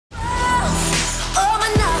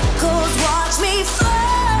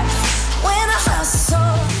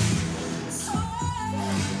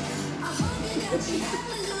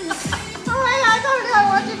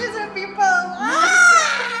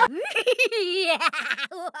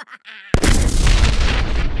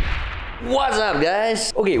What's up,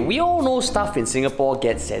 guys? Okay, we all know stuff in Singapore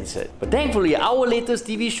gets censored, but thankfully our latest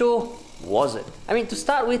TV show wasn't. I mean, to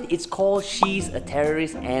start with, it's called She's a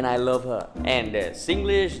Terrorist and I Love Her. And there's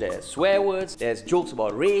Singlish, there's swear words, there's jokes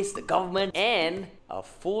about race, the government, and a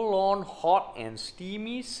full-on hot and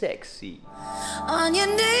steamy sex scene. On your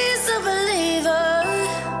knees, a believer,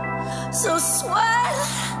 so sweat.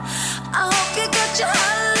 I hope you got your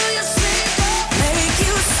hallelujah sleep. Make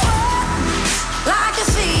you sweat like a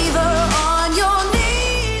fever on your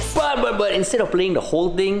knees. But instead of playing the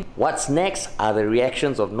whole thing, what's next are the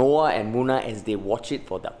reactions of Noah and Munah as they watch it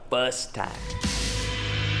for the first time.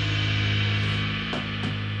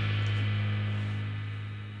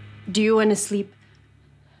 Do you want to sleep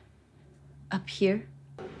up here?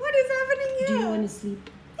 What is happening here? Do you want to sleep?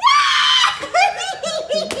 Do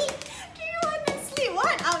you want to sleep?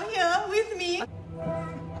 What? Out here with me?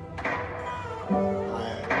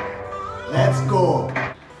 Let's go.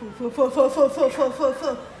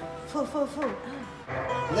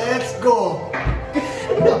 Let's go.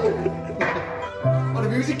 Oh, the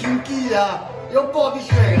music kinky, yeah. Your body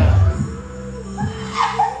strength, yeah.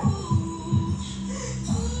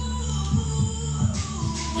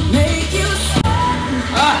 Make you sweat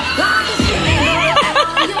like a fever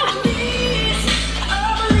on your knees. A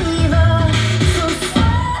believer, so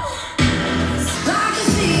sweat like a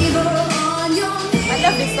fever on your knees. I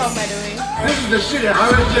love this song, by the way. This is the shit that I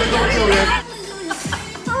just don't know yet.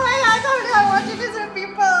 Oh my god, I can't believe I'm watching this with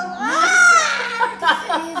people.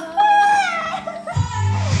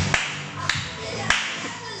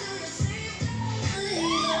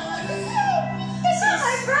 It's not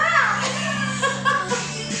my bra.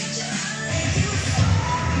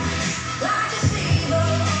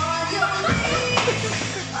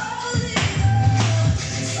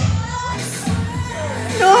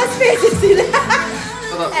 Noah's face is in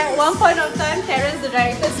At one point of time, Terrence, the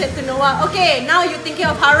director, said to Noah, "Okay, now you're thinking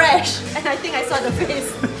of Haresh." And I think I saw the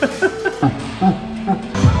face.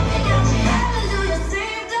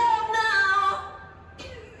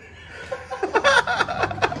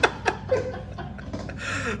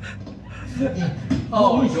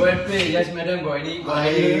 Oh, Joanne Play, yes madam, got any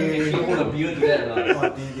actually hold a beer to that? Oh,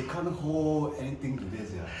 they can't hold anything to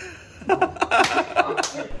this, yeah.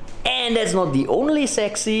 And that's not the only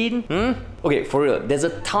sex scene. Okay, for real, there's a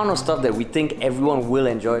ton of stuff that we think everyone will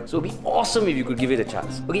enjoy, so it'd be awesome if you could give it a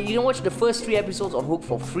chance. Okay, you can watch the first 3 episodes on Hook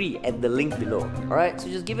for free at the link below. Alright, so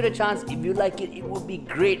just give it a chance. If you like it, it would be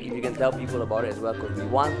great if you can tell people about it as well, because we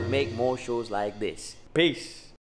want to make more shows like this. Peace!